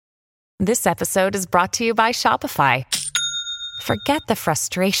This episode is brought to you by Shopify. Forget the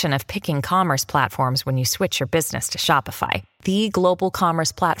frustration of picking commerce platforms when you switch your business to Shopify, the global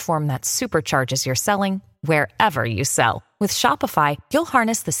commerce platform that supercharges your selling wherever you sell. With Shopify, you'll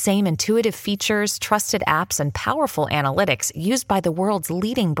harness the same intuitive features, trusted apps, and powerful analytics used by the world's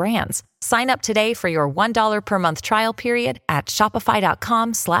leading brands. Sign up today for your $1 per month trial period at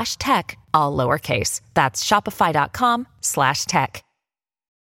shopify.com/tech, all lowercase. That's shopify.com/tech.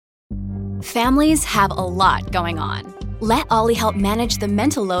 Families have a lot going on. Let Ollie help manage the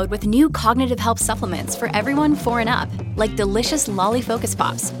mental load with new cognitive help supplements for everyone 4 and up, like delicious Lolly Focus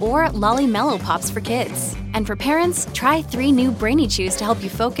Pops or Lolly Mellow Pops for kids. And for parents, try 3 new Brainy Chews to help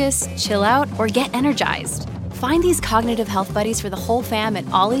you focus, chill out, or get energized. Find these cognitive health buddies for the whole fam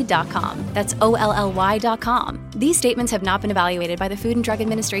at ollie.com. That's OLLY.com. These statements have not been evaluated by the Food and Drug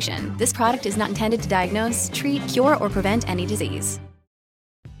Administration. This product is not intended to diagnose, treat, cure, or prevent any disease.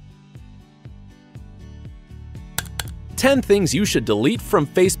 10 things you should delete from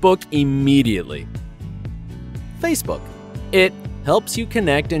Facebook immediately. Facebook. It helps you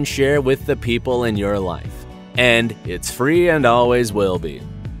connect and share with the people in your life. And it's free and always will be.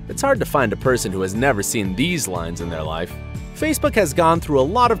 It's hard to find a person who has never seen these lines in their life. Facebook has gone through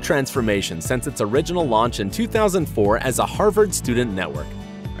a lot of transformation since its original launch in 2004 as a Harvard student network.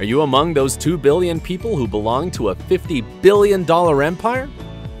 Are you among those 2 billion people who belong to a $50 billion empire?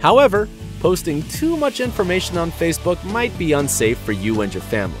 However, posting too much information on Facebook might be unsafe for you and your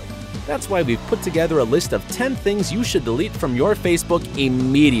family. That's why we've put together a list of 10 things you should delete from your Facebook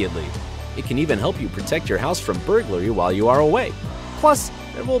immediately. It can even help you protect your house from burglary while you are away. Plus,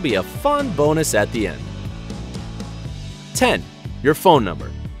 there will be a fun bonus at the end. 10. Your phone number.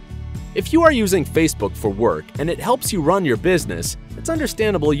 If you are using Facebook for work and it helps you run your business, it's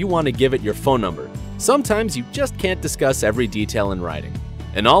understandable you want to give it your phone number. Sometimes you just can't discuss every detail in writing.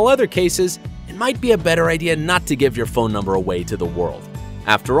 In all other cases, it might be a better idea not to give your phone number away to the world.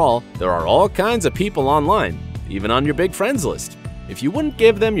 After all, there are all kinds of people online, even on your big friends list. If you wouldn't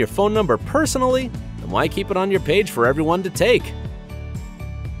give them your phone number personally, then why keep it on your page for everyone to take?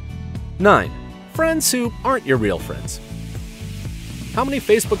 9. Friends who aren't your real friends. How many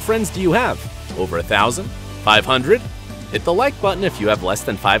Facebook friends do you have? Over 1,000? 500? Hit the like button if you have less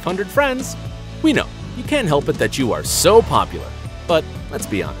than 500 friends. We know, you can't help it that you are so popular. But let's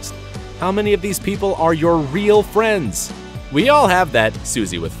be honest, how many of these people are your real friends? We all have that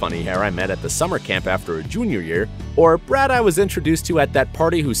Susie with funny hair I met at the summer camp after a junior year, or Brad I was introduced to at that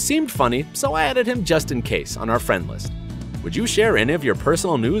party who seemed funny, so I added him just in case on our friend list. Would you share any of your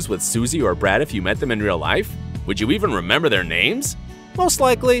personal news with Susie or Brad if you met them in real life? Would you even remember their names? Most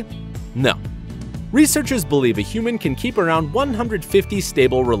likely, no. Researchers believe a human can keep around 150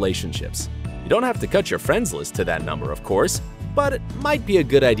 stable relationships. You don't have to cut your friends list to that number, of course, but it might be a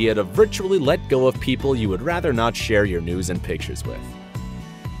good idea to virtually let go of people you would rather not share your news and pictures with.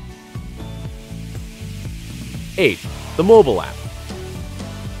 8. The mobile app.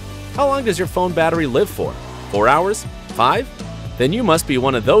 How long does your phone battery live for? 4 hours? 5? Then you must be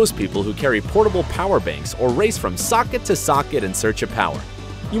one of those people who carry portable power banks or race from socket to socket in search of power.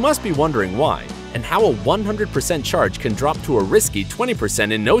 You must be wondering why, and how a 100% charge can drop to a risky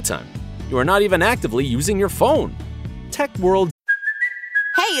 20% in no time. You are not even actively using your phone. Tech World.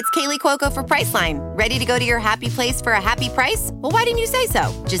 Hey, it's Kaylee Cuoco for Priceline. Ready to go to your happy place for a happy price? Well, why didn't you say so?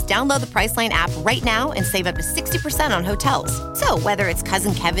 Just download the Priceline app right now and save up to 60% on hotels. So whether it's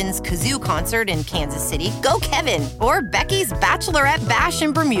Cousin Kevin's Kazoo Concert in Kansas City, go Kevin, or Becky's Bachelorette Bash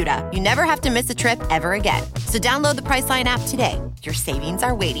in Bermuda, you never have to miss a trip ever again. So download the Priceline app today. Your savings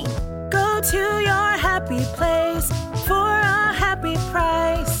are waiting. Go to your happy place for a happy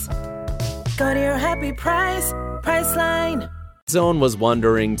price. Go to your happy price, Priceline. Zone was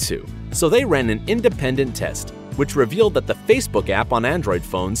wondering too, so they ran an independent test, which revealed that the Facebook app on Android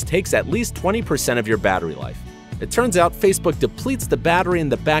phones takes at least 20% of your battery life. It turns out Facebook depletes the battery in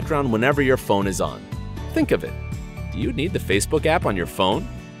the background whenever your phone is on. Think of it. Do you need the Facebook app on your phone?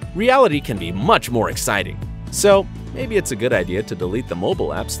 Reality can be much more exciting. So maybe it's a good idea to delete the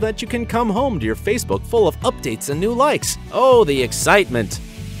mobile app so that you can come home to your Facebook full of updates and new likes. Oh, the excitement!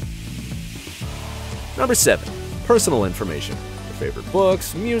 Number 7. Personal information. Your favorite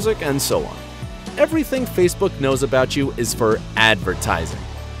books, music, and so on. Everything Facebook knows about you is for advertising.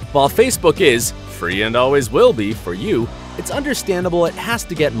 While Facebook is, free and always will be, for you, it's understandable it has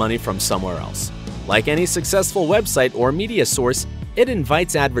to get money from somewhere else. Like any successful website or media source, it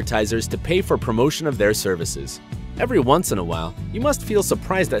invites advertisers to pay for promotion of their services. Every once in a while, you must feel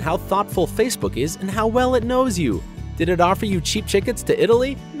surprised at how thoughtful Facebook is and how well it knows you. Did it offer you cheap tickets to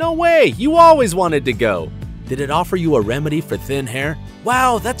Italy? No way! You always wanted to go! Did it offer you a remedy for thin hair?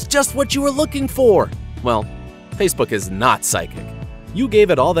 Wow, that's just what you were looking for! Well, Facebook is not psychic. You gave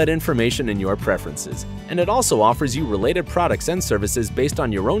it all that information in your preferences, and it also offers you related products and services based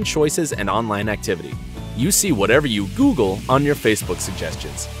on your own choices and online activity. You see whatever you Google on your Facebook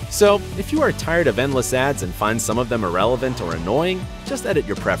suggestions. So, if you are tired of endless ads and find some of them irrelevant or annoying, just edit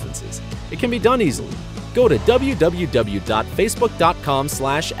your preferences. It can be done easily. Go to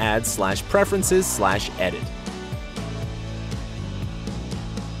www.facebook.com/ads/preferences/edit.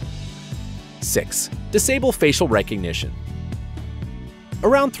 6. Disable facial recognition.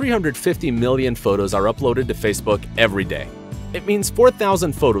 Around 350 million photos are uploaded to Facebook every day. It means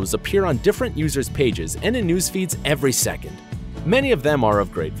 4,000 photos appear on different users' pages and in news feeds every second. Many of them are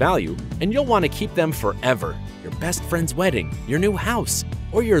of great value, and you'll want to keep them forever. Your best friend's wedding, your new house,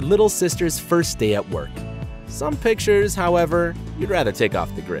 or your little sister's first day at work. Some pictures, however, you'd rather take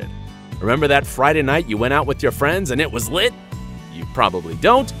off the grid. Remember that Friday night you went out with your friends and it was lit? You probably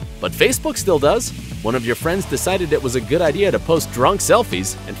don't, but Facebook still does. One of your friends decided it was a good idea to post drunk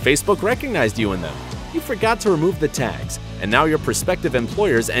selfies, and Facebook recognized you in them. You forgot to remove the tags, and now your prospective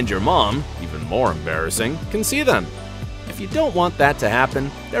employers and your mom, even more embarrassing, can see them. If you don't want that to happen,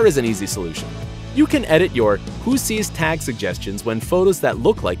 there is an easy solution. You can edit your Who Sees Tag suggestions when photos that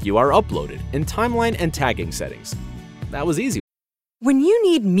look like you are uploaded in timeline and tagging settings. That was easy. When you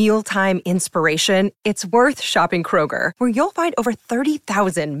need mealtime inspiration, it's worth shopping Kroger, where you'll find over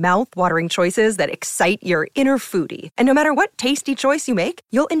 30,000 mouth-watering choices that excite your inner foodie. And no matter what tasty choice you make,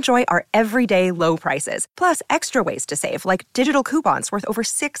 you'll enjoy our everyday low prices, plus extra ways to save, like digital coupons worth over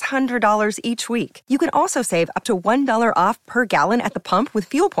 $600 each week. You can also save up to $1 off per gallon at the pump with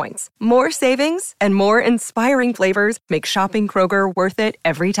fuel points. More savings and more inspiring flavors make shopping Kroger worth it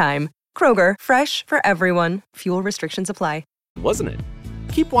every time. Kroger, fresh for everyone. Fuel restrictions apply. Wasn't it?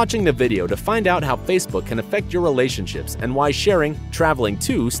 Keep watching the video to find out how Facebook can affect your relationships and why sharing traveling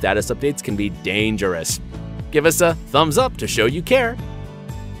to status updates can be dangerous. Give us a thumbs up to show you care.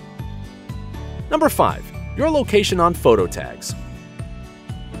 Number 5. Your location on photo tags.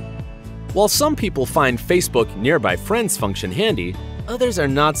 While some people find Facebook Nearby Friends function handy, others are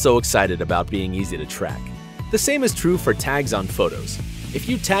not so excited about being easy to track. The same is true for tags on photos. If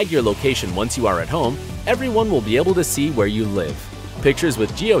you tag your location once you are at home, everyone will be able to see where you live. Pictures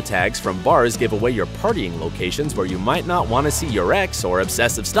with geotags from bars give away your partying locations where you might not want to see your ex or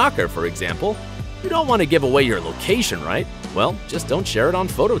obsessive stalker, for example. You don't want to give away your location, right? Well, just don't share it on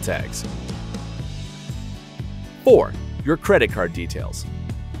photo tags. 4. Your credit card details.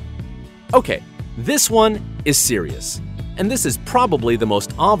 Okay, this one is serious. And this is probably the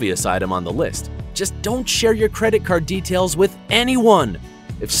most obvious item on the list. Just don't share your credit card details with anyone.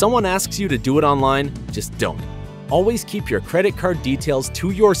 If someone asks you to do it online, just don't. Always keep your credit card details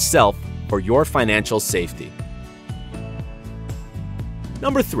to yourself for your financial safety.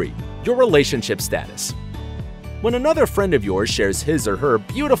 Number 3. Your relationship status. When another friend of yours shares his or her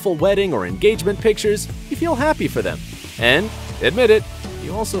beautiful wedding or engagement pictures, you feel happy for them. And, admit it,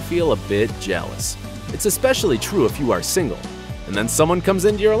 you also feel a bit jealous. It's especially true if you are single. And then someone comes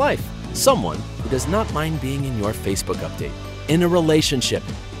into your life. Someone who does not mind being in your Facebook update, in a relationship,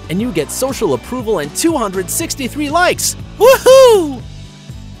 and you get social approval and 263 likes. Woohoo!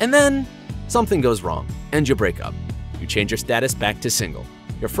 And then something goes wrong and you break up. You change your status back to single.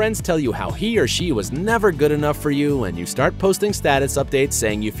 Your friends tell you how he or she was never good enough for you, and you start posting status updates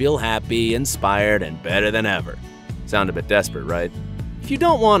saying you feel happy, inspired, and better than ever. Sound a bit desperate, right? If you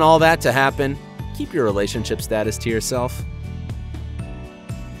don't want all that to happen, keep your relationship status to yourself.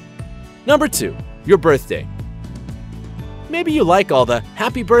 Number 2. Your birthday. Maybe you like all the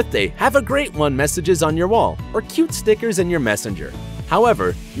happy birthday, have a great one messages on your wall, or cute stickers in your messenger.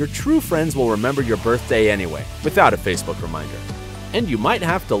 However, your true friends will remember your birthday anyway, without a Facebook reminder. And you might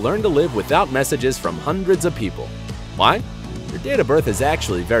have to learn to live without messages from hundreds of people. Why? Your date of birth is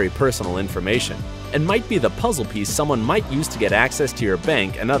actually very personal information, and might be the puzzle piece someone might use to get access to your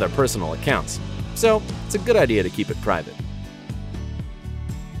bank and other personal accounts. So, it's a good idea to keep it private.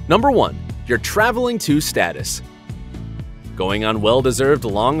 Number 1. Your traveling to status. Going on well-deserved,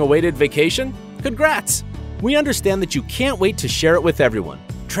 long-awaited vacation? Congrats! We understand that you can't wait to share it with everyone.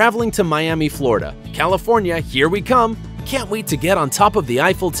 Traveling to Miami, Florida. California, here we come! Can't wait to get on top of the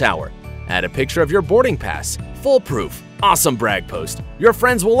Eiffel Tower. Add a picture of your boarding pass. Foolproof. Awesome brag post. Your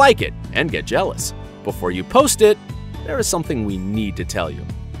friends will like it and get jealous. Before you post it, there is something we need to tell you.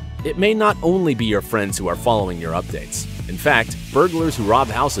 It may not only be your friends who are following your updates. In fact, burglars who rob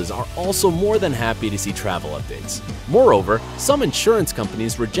houses are also more than happy to see travel updates. Moreover, some insurance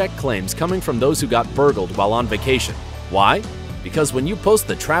companies reject claims coming from those who got burgled while on vacation. Why? Because when you post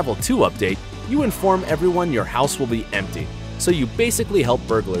the Travel To update, you inform everyone your house will be empty. So you basically help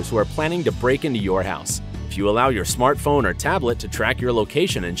burglars who are planning to break into your house. If you allow your smartphone or tablet to track your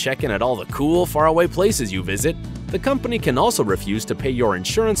location and check in at all the cool, faraway places you visit, the company can also refuse to pay your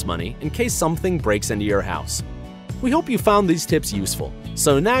insurance money in case something breaks into your house. We hope you found these tips useful,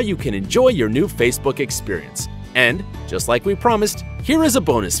 so now you can enjoy your new Facebook experience. And, just like we promised, here is a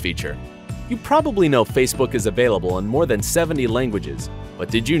bonus feature. You probably know Facebook is available in more than 70 languages, but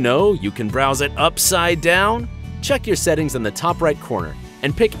did you know you can browse it upside down? Check your settings in the top right corner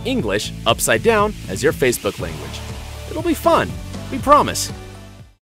and pick English upside down as your Facebook language. It'll be fun, we promise.